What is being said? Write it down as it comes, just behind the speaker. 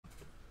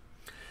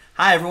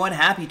Hi everyone,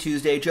 happy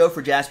Tuesday. Joe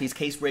for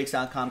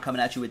JaspysCaseBreaks.com coming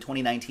at you with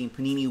 2019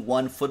 Panini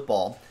 1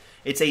 football.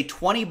 It's a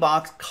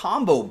 20-box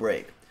combo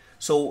break.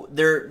 So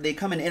they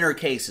come in inner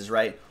cases,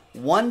 right?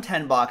 One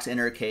 10-box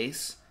inner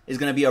case is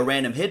going to be a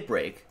random hit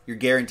break. You're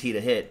guaranteed a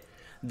hit.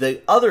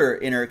 The other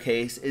inner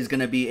case is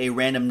going to be a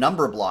random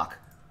number block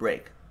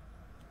break.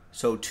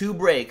 So 2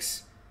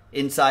 breaks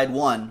inside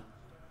one,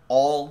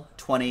 all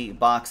 20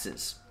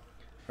 boxes.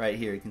 Right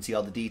here, you can see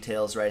all the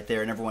details right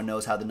there, and everyone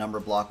knows how the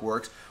number block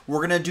works.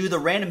 We're going to do the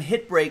random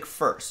hit break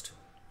first.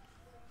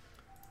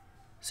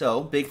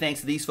 So, big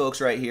thanks to these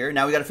folks right here.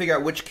 Now we got to figure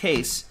out which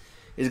case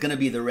is going to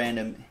be the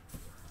random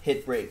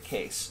hit break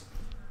case.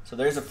 So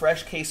there's a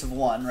fresh case of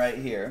 1 right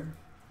here.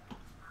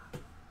 Do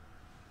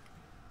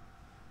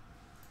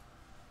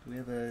we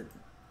have a...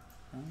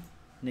 Oh,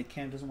 Nick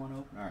Cam doesn't want to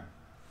open? All right.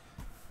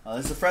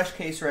 This is a fresh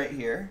case right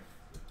here.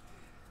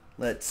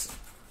 Let's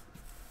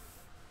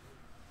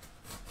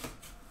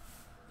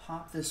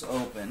pop this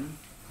open.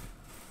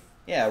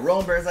 Yeah,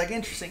 Rolling Bear's like,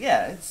 interesting.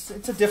 Yeah, it's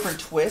a different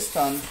twist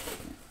on...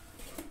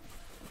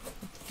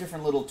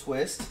 Different little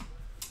twist.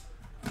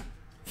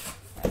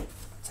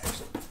 Let's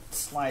actually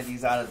slide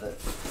these out of the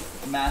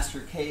master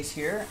case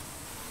here.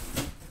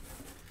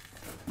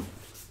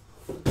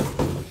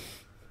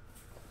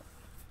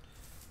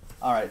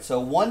 All right, so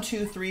 1,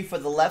 2, 3 for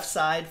the left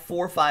side,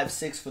 4, 5,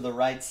 6 for the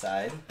right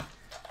side.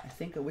 I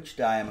think of which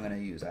die I'm going to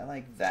use. I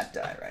like that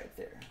die right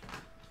there.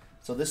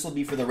 So this will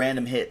be for the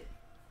random hit.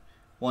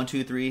 1,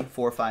 2, 3,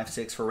 4, 5,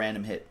 6 for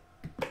random hit.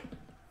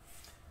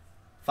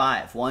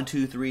 5. 1,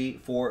 2, 3,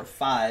 4,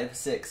 5,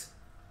 6.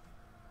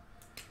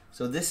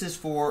 So this is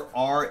for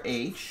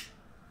RH,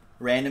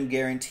 random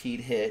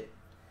guaranteed hit.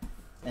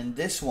 And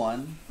this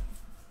one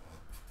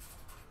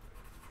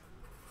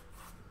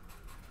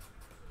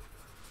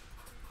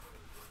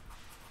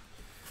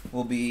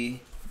will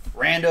be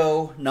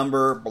rando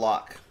number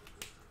block.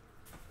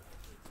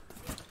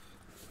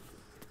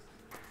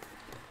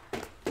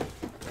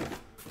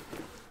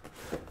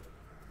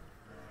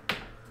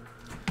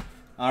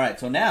 All right,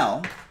 so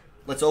now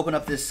let's open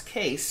up this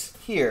case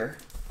here.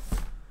 I'm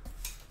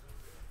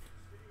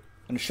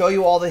going to show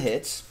you all the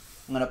hits.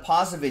 I'm going to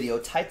pause the video,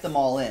 type them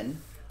all in,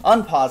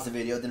 unpause the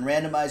video, then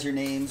randomize your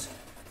names,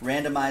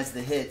 randomize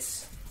the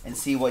hits, and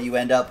see what you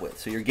end up with.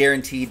 So you're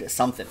guaranteed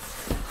something.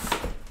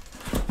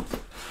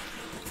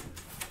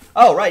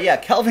 Oh, right, yeah,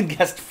 Kelvin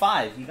guessed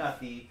 5. He got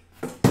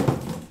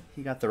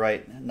the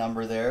right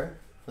number there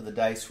for the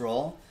dice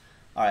roll.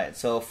 All right,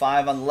 so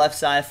 5 on the left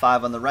side,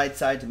 5 on the right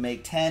side to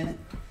make 10.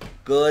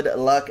 Good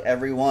luck,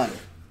 everyone.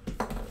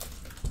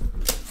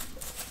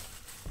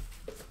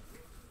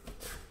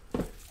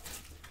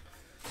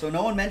 So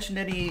no one mentioned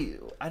any,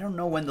 I don't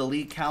know when the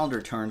league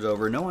calendar turns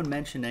over. No one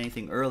mentioned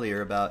anything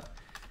earlier about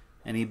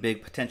any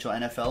big potential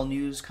NFL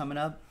news coming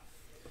up.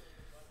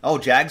 Oh,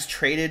 Jags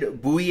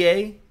traded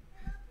Bouye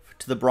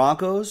to the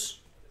Broncos.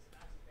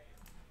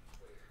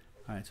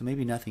 All right, so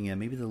maybe nothing yet.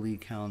 Maybe the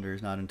league calendar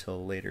is not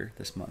until later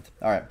this month.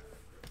 All right.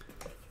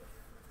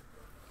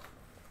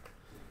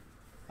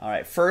 All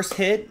right, first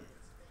hit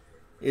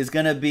is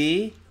going to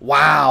be,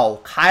 wow,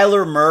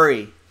 Kyler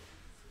Murray.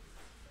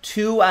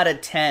 2 out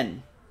of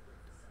 10.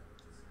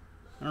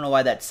 I don't know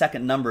why that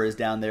second number is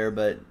down there,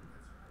 but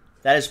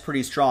that is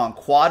pretty strong.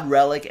 Quad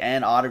relic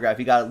and autograph.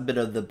 You got a bit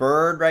of the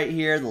bird right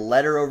here, the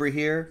letter over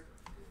here.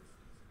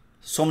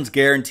 Someone's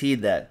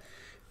guaranteed that.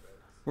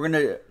 We're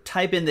going to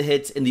type in the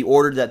hits in the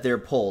order that they're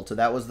pulled. So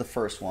that was the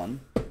first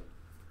one.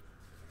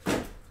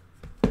 It's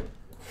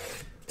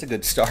a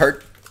good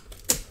start.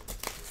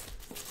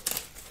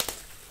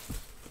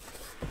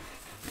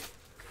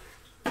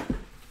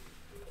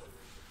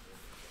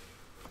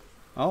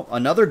 Oh,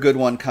 another good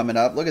one coming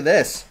up. Look at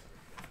this.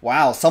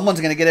 Wow, someone's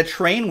going to get a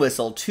train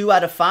whistle. 2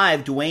 out of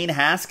 5, Dwayne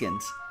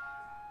Haskins.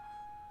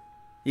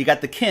 You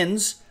got the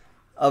Kins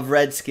of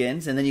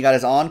Redskins, and then you got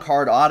his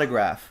on-card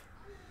autograph.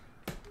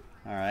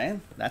 All right,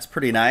 that's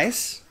pretty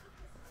nice.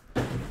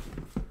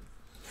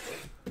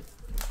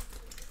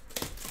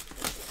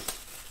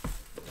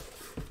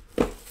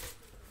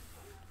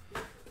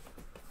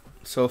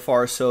 So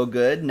far, so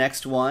good.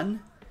 Next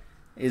one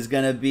is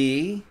going to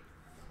be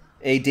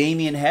a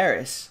Damian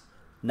Harris.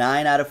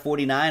 9 out of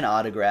 49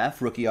 autograph,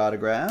 rookie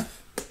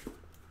autograph.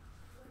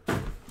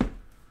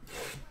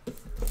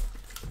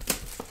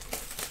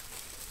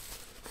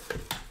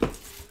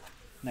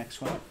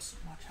 Next one, oops,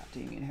 watch out,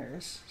 Damian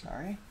Harris,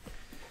 sorry.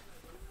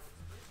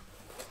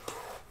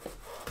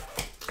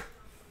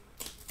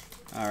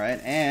 All right,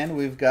 and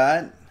we've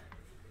got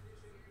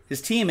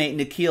his teammate,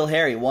 N'Keal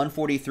Harry,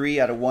 143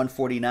 out of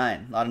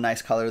 149. A lot of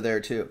nice color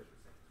there, too.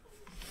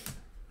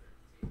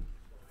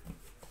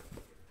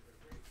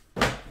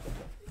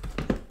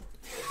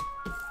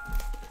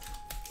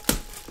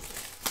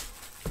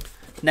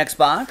 Next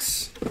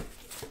box.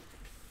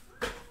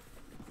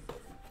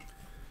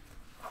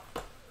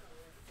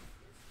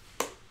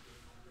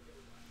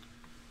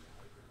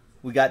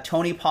 We got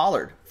Tony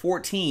Pollard,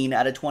 14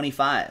 out of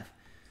 25.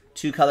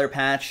 2-color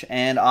patch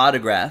and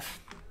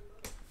autograph.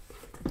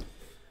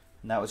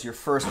 And that was your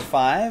first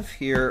 5.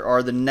 Here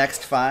are the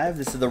next 5.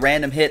 This is the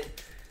random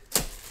hit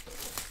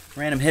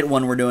Random hit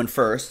one we're doing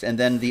first, and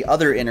then the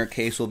other inner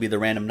case will be the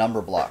random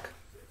number block.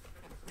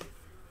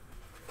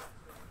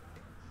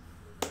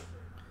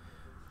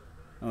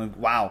 Oh,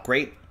 wow,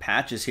 great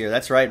patches here.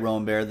 That's right,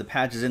 Rowan Bear. The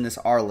patches in this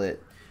are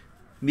lit.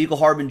 Michael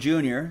Hardman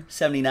Jr.,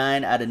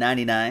 79 out of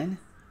 99.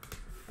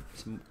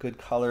 Some good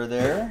color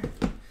there.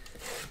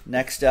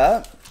 Next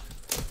up,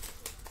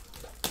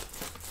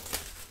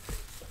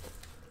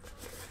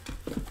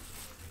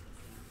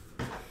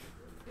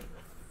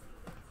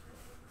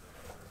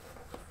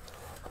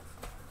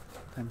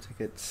 sometimes I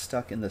get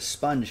stuck in the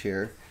sponge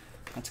here.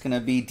 That's going to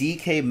be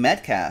DK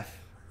Metcalf.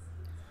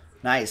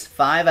 Nice,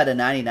 5 out of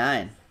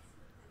 99.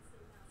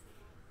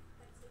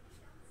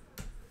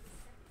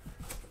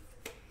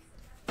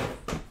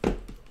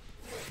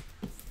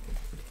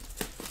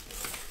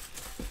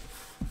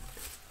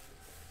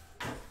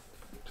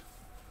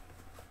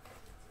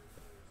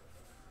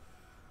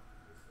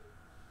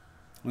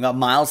 We got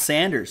Miles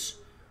Sanders,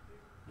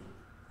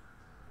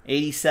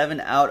 97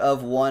 out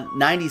of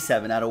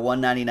 97 out of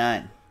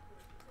 199.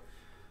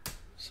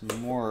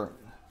 Some more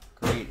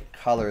great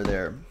color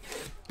there.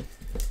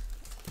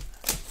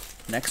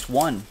 Next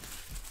one.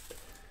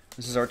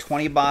 This is our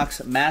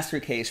 20-box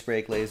master case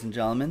break, ladies and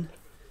gentlemen.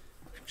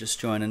 Just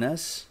joining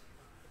us.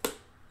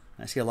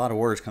 I see a lot of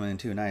words coming in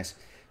too. Nice.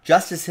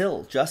 Justice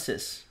Hill,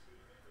 Justice,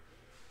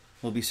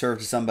 will be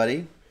served to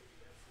somebody.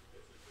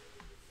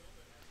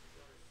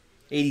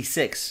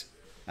 86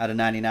 out of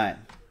 99.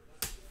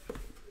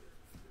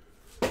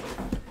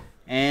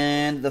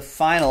 And the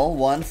final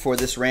one for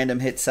this random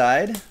hit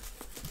side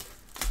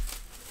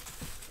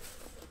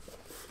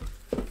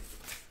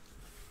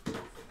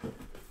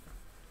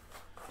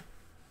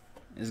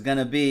is going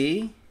to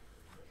be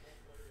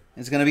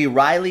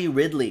Riley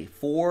Ridley,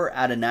 4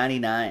 out of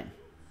 99.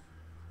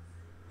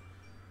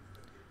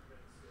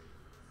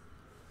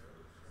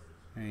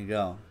 There you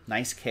go.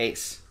 Nice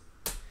case.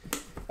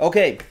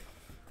 Okay.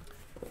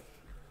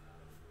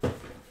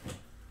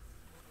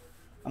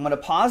 I'm going to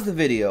pause the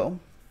video.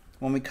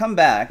 When we come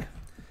back,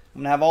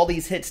 I'm going to have all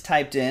these hits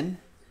typed in,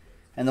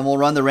 and then we'll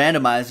run the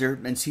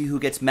randomizer and see who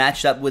gets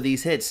matched up with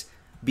these hits.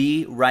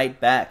 Be right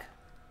back.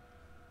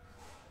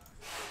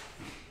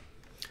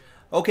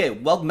 Okay,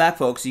 welcome back,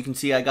 folks. You can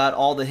see I got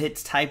all the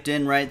hits typed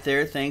in right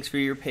there. Thanks for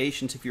your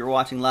patience if you're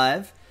watching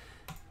live.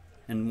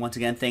 And once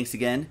again, thanks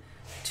again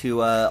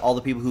to all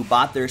the people who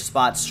bought their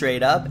spots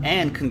straight up,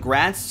 and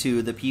congrats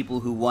to the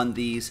people who won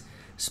these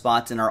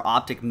spots in our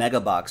Optic Mega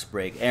Box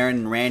break. Aaron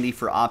and Randy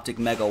for Optic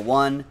Mega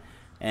 1,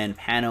 and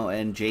Pano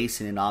and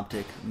Jason in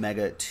Optic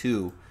Mega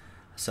 2.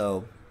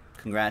 So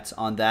congrats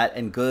on that,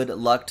 and good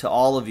luck to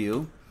all of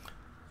you.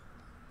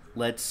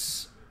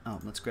 Let's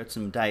get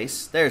some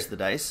dice. There's the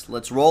dice.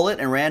 Let's roll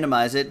it and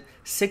randomize it.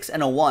 6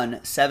 and a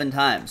 1, 7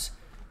 times.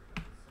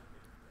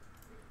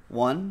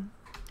 1,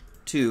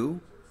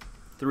 2,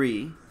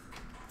 3,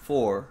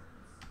 4,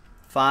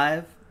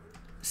 5,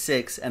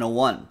 6, and a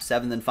 1.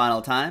 7th and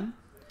final time.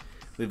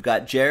 We've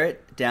got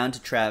Jarrett down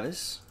to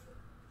Travis.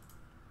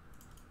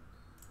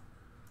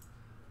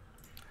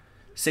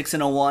 6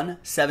 and a 1,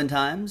 7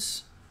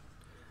 times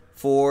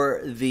for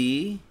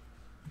the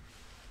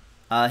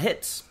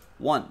hits.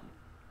 1,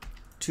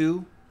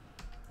 2,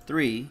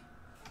 3,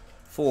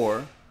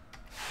 4,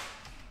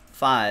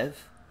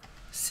 5,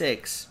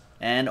 6,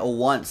 and a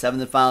 1.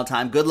 7th and final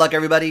time. Good luck,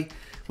 everybody.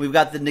 We've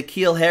got the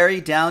N'Keal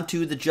Harry down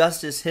to the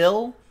Justice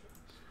Hill.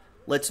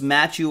 Let's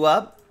match you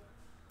up.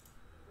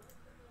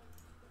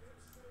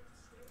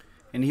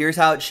 And here's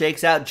how it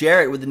shakes out.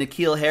 Jarrett with the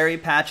N'Keal Harry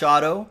patch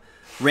auto.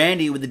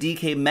 Randy with the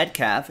DK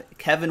Metcalf.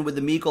 Kevin with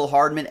the Michael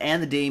Hardman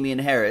and the Damian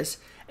Harris.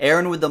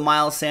 Aaron with the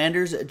Miles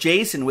Sanders.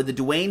 Jason with the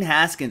Dwayne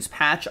Haskins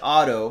patch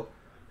auto.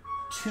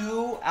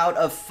 2 out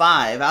of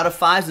 5. Out of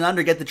 5s and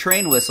under, get the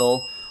train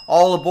whistle.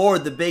 All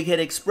aboard the Big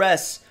Hit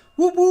Express.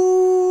 Whoop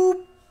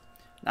whoop.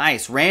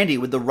 Nice. Randy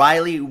with the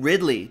Riley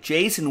Ridley.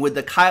 Jason with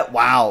the Kyle.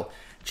 Wow.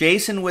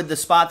 Jason with the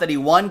spot that he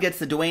won gets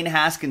the Dwayne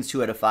Haskins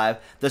 2 out of 5.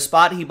 The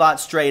spot he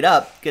bought straight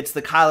up gets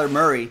the Kyler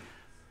Murray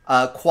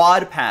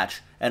quad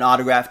patch and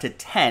autograph to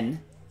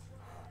 10.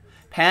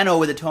 Pano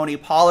with the Tony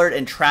Pollard,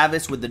 and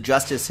Travis with the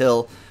Justice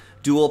Hill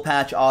dual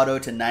patch auto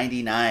to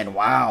 99.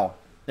 Wow.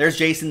 There's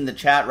Jason in the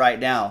chat right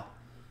now.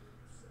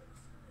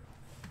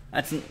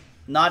 That's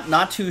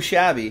not too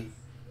shabby.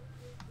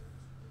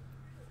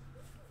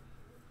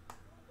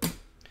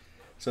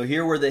 So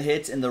here were the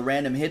hits in the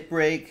random hit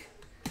break.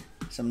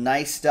 Some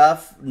nice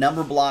stuff.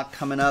 Number block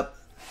coming up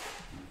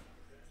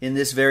in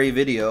this very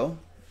video.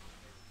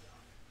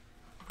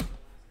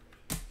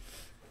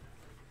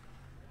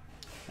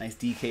 Nice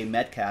DK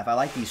Metcalf. I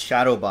like these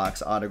shadow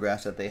box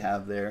autographs that they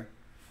have there.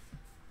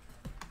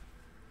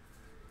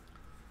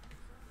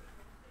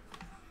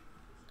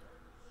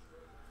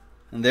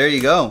 And there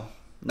you go.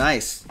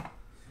 Nice.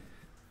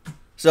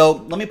 So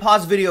let me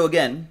pause the video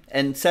again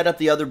and set up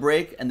the other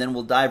break, and then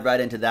we'll dive right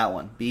into that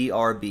one.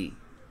 BRB.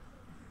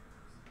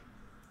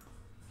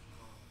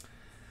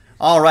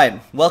 All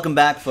right, welcome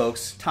back,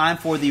 folks. Time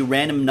for the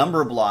random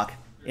number block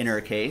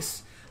inner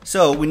case.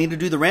 So we need to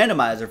do the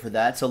randomizer for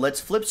that. So let's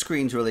flip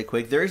screens really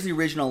quick. There's the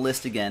original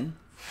list again.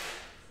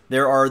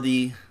 There are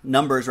the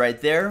numbers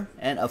right there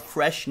and a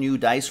fresh new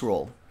dice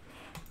roll.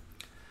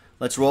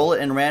 Let's roll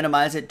it and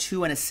randomize it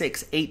 2 and a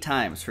 6, 8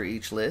 times for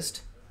each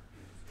list.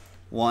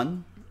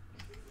 1,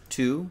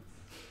 2,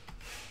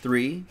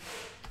 3,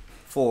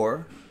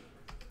 4,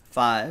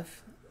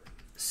 5,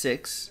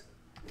 6,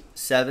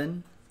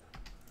 7,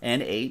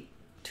 and 8.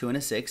 2 and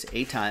a 6,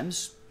 8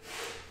 times.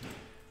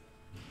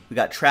 We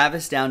got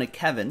Travis down to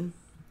Kevin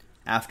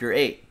after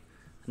 8.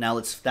 Now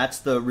that's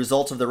the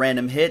results of the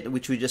random hit,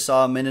 which we just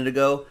saw a minute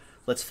ago.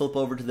 Let's flip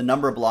over to the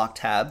number block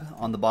tab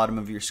on the bottom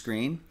of your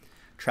screen.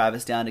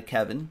 Travis down to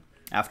Kevin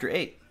after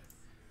 8.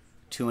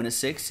 2 and a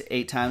 6,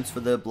 8 times for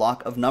the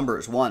block of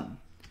numbers. 1,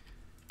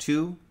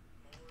 2,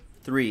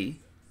 3,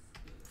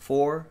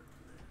 4,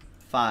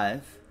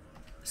 5,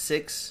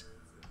 6,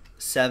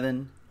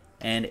 7,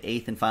 and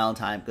 8th and final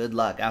time. Good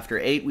luck. After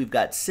 8, we've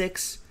got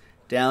 6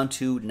 down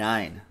to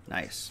 9.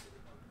 Nice.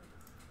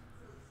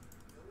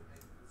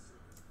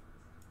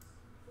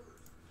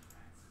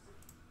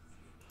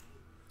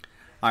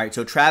 All right,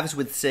 so Travis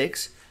with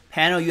 6.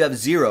 Pano, you have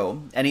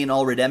 0. Any and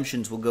all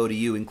redemptions will go to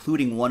you,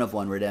 including 1 of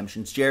 1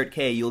 redemptions. Jarrett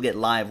K, you'll get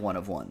live 1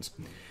 of 1s.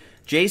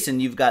 Jason,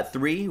 you've got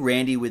 3.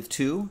 Randy with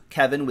 2.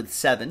 Kevin with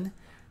 7.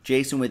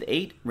 Jason with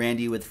 8.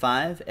 Randy with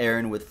 5.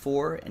 Aaron with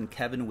 4. And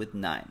Kevin with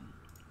 9.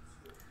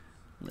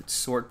 Let's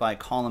sort by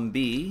column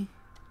B.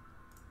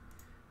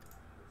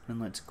 And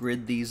let's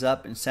grid these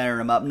up and center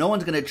them up. No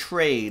one's going to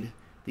trade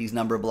these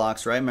number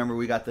blocks, right? Remember,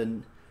 we got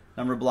the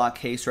number block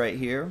case right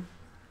here.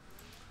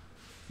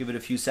 Give it a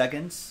few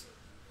seconds.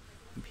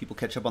 People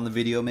catch up on the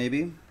video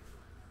maybe.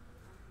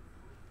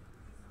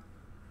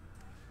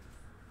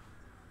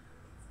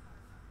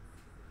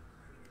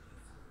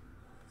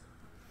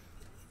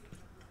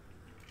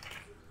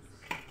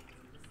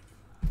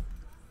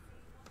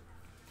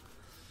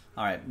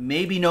 All right,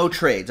 maybe no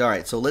trades. All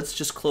right, so let's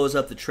just close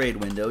up the trade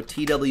window.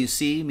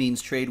 TWC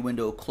means trade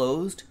window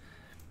closed.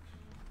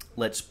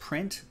 Let's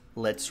print.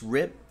 Let's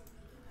rip.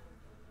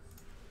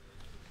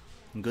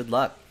 And good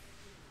luck.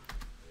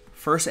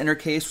 First inner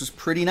case was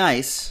pretty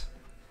nice.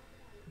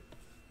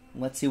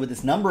 Let's see what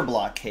this number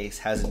block case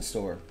has in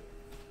store.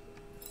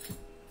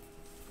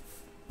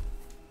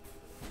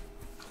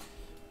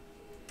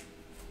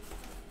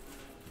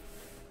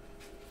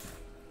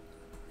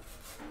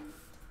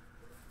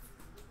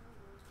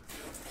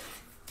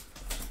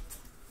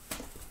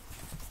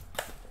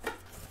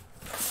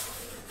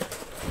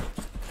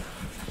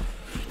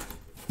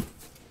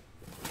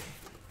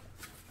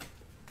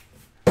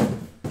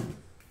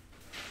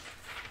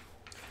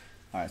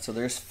 All right, so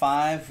there's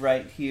 5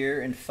 right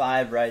here and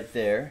 5 right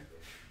there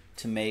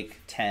to make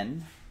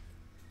 10.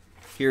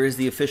 Here is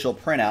the official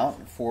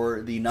printout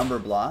for the number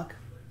block.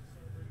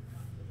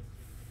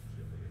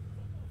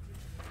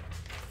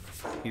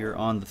 Here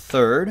on the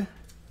 3rd.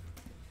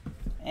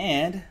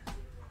 And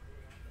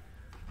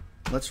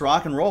let's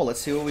rock and roll. Let's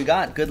see what we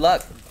got. Good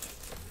luck.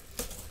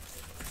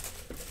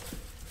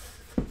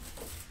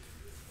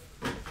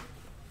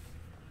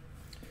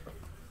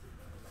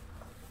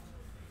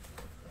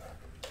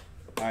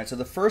 All right, so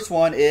the first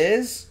one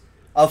is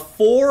a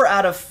 4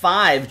 out of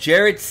 5,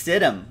 Jarrett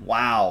Stidham.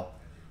 Wow.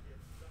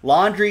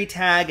 Laundry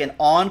tag and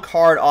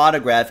on-card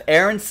autograph.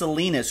 Aaron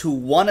Salinas, who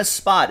won a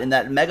spot in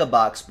that mega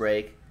box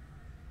break,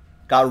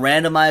 got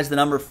randomized the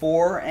number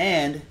 4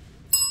 and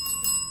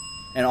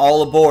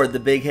all aboard the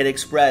Big Hit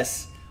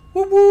Express.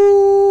 Whoop,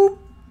 whoop.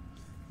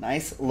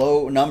 Nice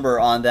low number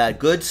on that.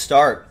 Good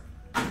start.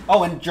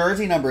 Oh, and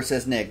jersey number,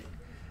 says Nick.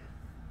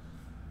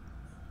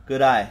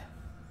 Good eye.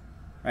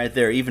 Right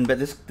there, even, but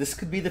this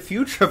could be the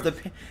future of the,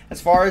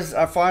 as far as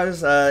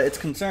it's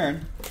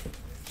concerned,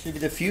 should be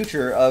the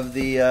future of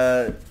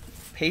the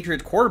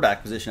Patriots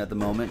quarterback position at the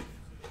moment.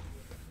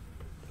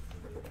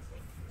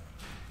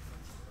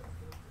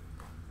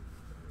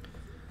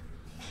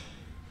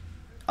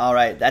 All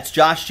right, that's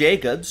Josh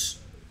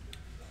Jacobs,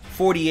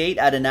 48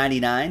 out of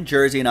 99,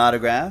 jersey and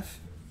autograph.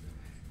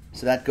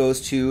 So that goes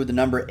to the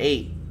number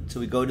 8. So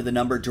we go to the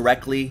number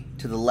directly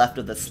to the left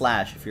of the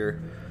slash if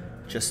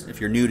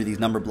you're new to these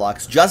number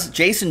blocks. Just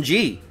Jason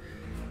G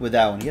with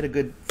that one. He had a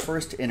good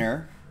first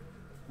inner.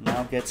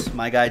 Now gets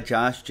my guy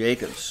Josh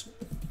Jacobs.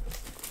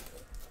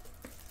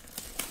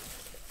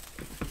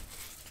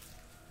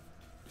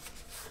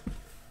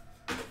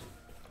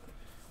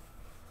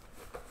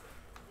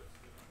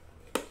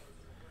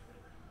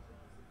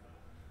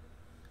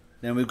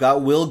 Then we've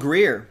got Will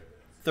Greer,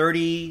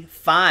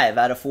 35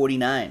 out of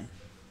 49.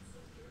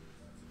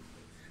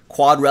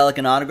 Quad relic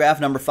and autograph,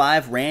 number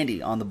 5,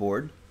 Randy on the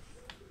board.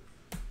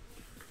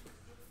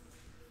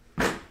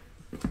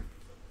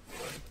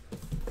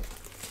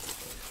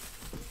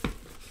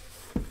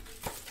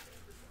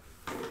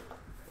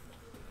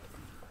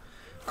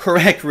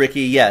 Correct,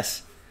 Ricky,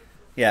 yes.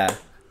 Yeah.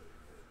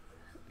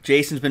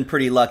 Jason's been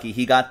pretty lucky.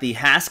 He got the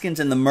Haskins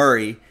and the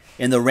Murray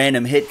in the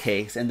random hit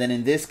case, and then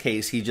in this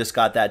case, he just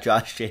got that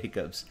Josh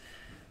Jacobs.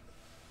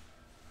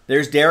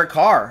 There's Derek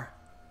Carr,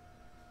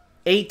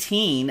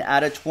 18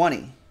 out of 20.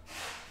 I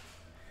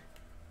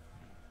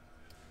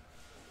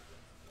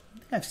don't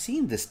think I've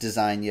seen this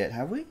design yet,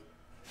 have we?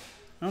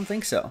 I don't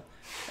think so.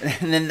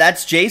 And then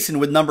that's Jason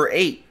with number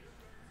 8.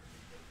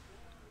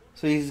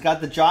 So he's got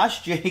the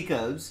Josh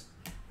Jacobs,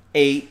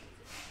 8,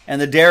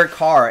 and the Derek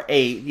Carr,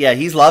 8. Yeah,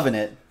 he's loving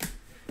it.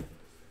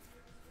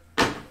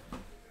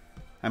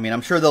 I mean,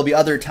 I'm sure there'll be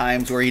other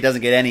times where he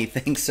doesn't get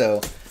anything,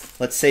 so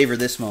let's savor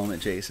this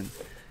moment, Jason.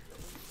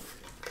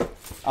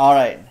 All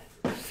right,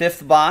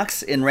 5th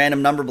box in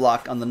random number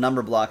block on the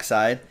number block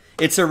side.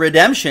 It's a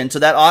redemption, so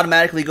that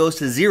automatically goes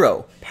to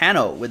 0.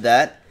 Pano with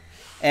that.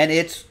 And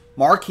it's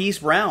Marquise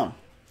Brown.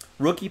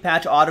 Rookie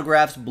patch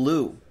autographs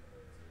blue.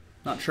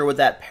 Not sure what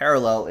that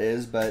parallel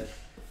is, but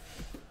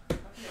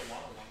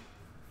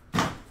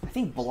I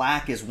think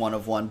black is 1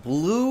 of 1.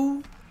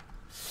 Blue,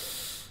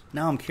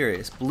 now I'm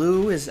curious.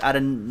 Blue is out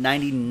of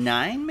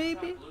 99,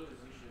 maybe?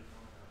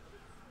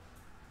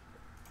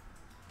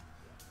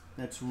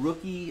 That's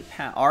rookie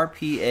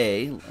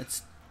RPA.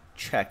 Let's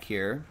check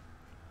here.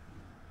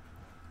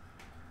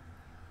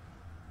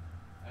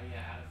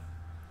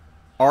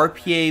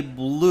 RPA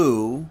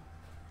blue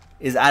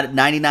is out of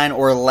 99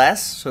 or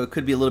less, so it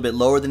could be a little bit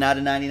lower than out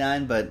of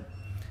 99, but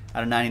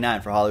out of 99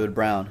 for Hollywood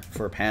Brown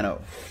for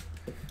Pano.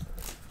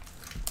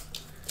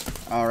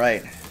 All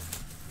right.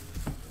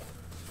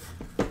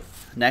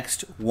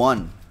 Next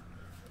one.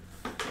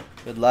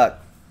 Good luck.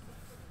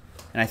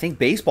 And I think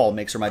Baseball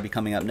Mixer might be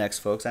coming up next,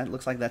 folks. That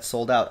looks like that's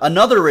sold out.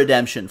 Another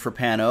redemption for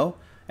Pano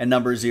and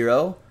number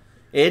 0.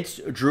 It's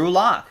Drew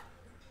Lock.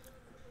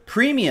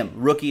 Premium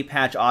rookie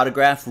patch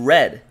autograph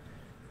red.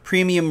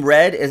 Premium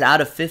red is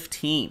out of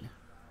 15.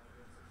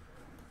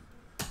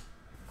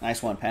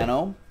 Nice one,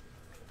 Pano.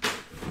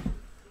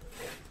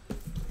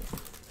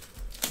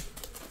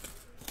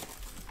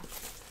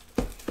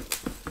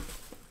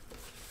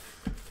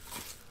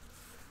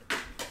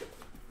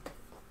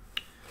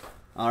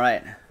 All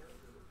right.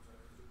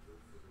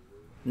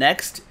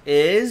 Next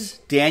is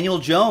Daniel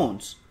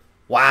Jones.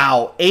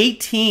 Wow,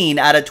 18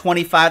 out of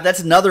 25.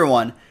 That's another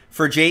one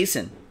for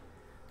Jason.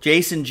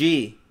 Jason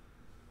G.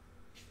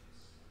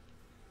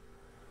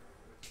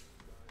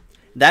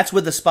 That's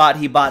with the spot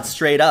he bought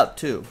straight up,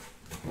 too.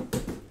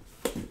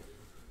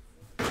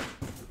 Wow,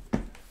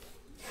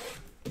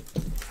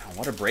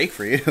 what a break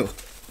for you.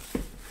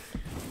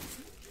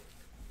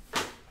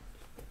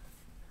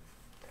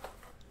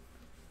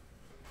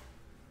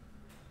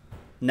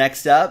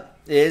 Next up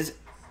is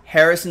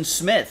Harrison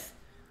Smith,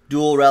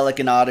 dual relic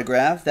and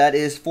autograph. That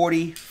is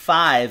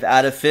 45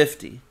 out of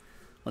 50.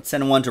 Let's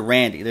send one to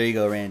Randy. There you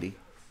go, Randy.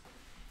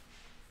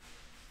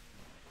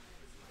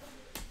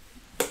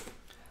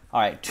 All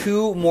right,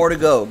 2 more to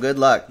go. Good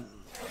luck.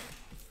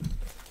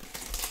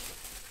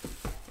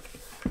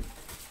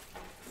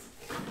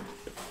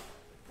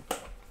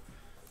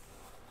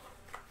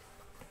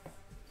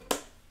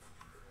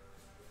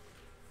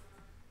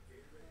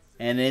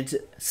 And it's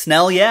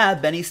Snell, yeah,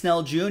 Benny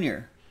Snell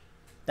Jr.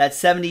 That's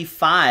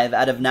 75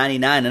 out of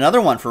 99.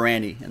 Another one for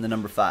Randy in the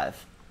number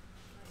 5.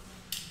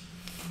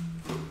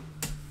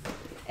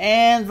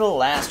 And the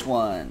last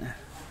one.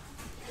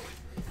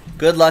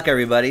 Good luck,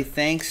 everybody.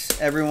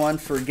 Thanks, everyone,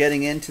 for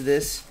getting into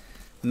this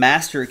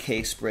master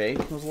case break.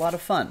 It was a lot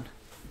of fun.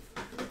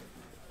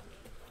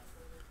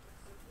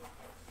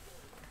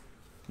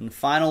 And the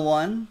final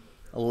one,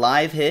 a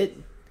live hit,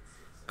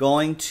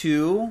 going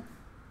to,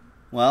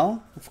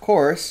 well, of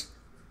course,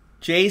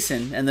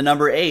 Jason and the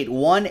number 8.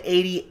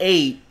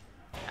 188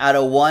 out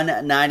of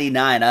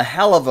 199. A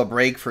hell of a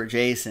break for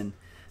Jason.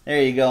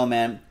 There you go,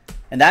 man.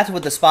 And that's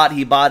with the spot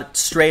he bought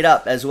straight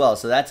up as well,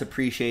 so that's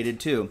appreciated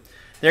too.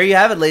 There you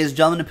have it, ladies and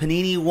gentlemen.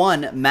 Panini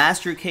 1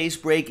 Master Case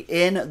Break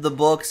in the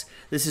books.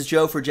 This is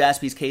Joe for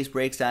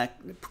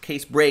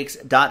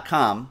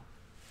JaspysCaseBreaks.com.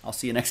 I'll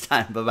see you next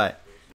time. Bye-bye.